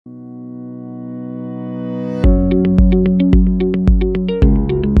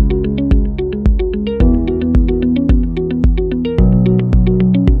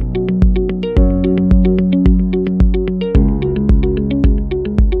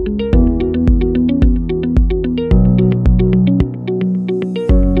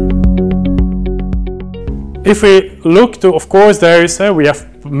if we look to, of course, there is we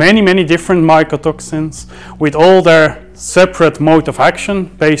have many different mycotoxins with all their separate mode of action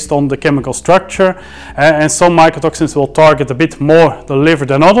based on the chemical structure, and some mycotoxins will target a bit more the liver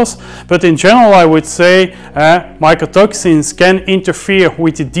than others, but in general I would say mycotoxins can interfere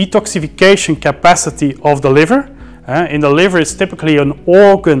with the detoxification capacity of the liver. In the liver is typically an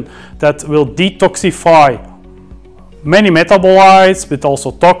organ that will detoxify many metabolites, but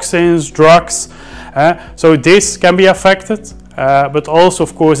also toxins, drugs, so this can be affected, but also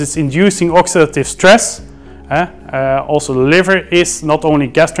of course it's inducing oxidative stress. Also the liver is not only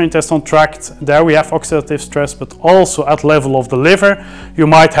gastrointestinal tract, there we have oxidative stress, but also at level of the liver you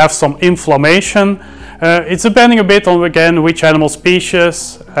might have some inflammation. It's depending a bit on again which animal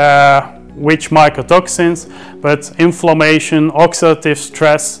species, which mycotoxins, but inflammation, oxidative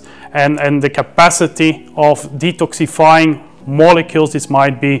stress, and the capacity of detoxifying molecules. This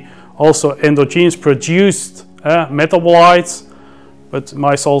might be also endogenous produced metabolites, but it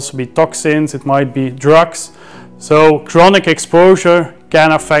might also be toxins, it might be drugs. So chronic exposure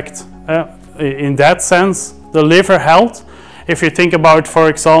can affect, in that sense, the liver health. If you think about, for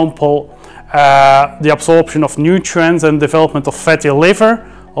example, the absorption of nutrients and development of fatty liver,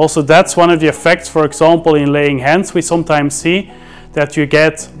 also that's one of the effects. For example, in laying hens we sometimes see that you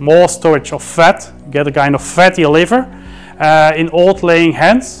get more storage of fat, you get a kind of fatty liver in old laying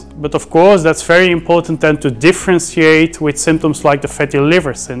hens, but of course that's very important then to differentiate with symptoms like the fatty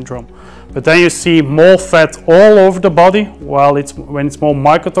liver syndrome. But then you see more fat all over the body, while when it's more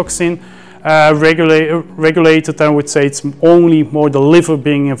mycotoxin regulated, I would say it's only more the liver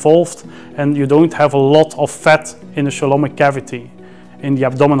being involved, and you don't have a lot of fat in the coelomic cavity, in the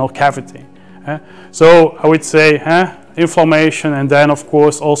abdominal cavity. So I would say inflammation, and then of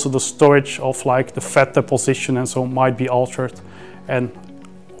course also the storage of like the fat deposition and so might be altered, and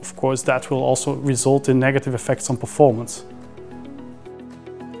of course that will also result in negative effects on performance.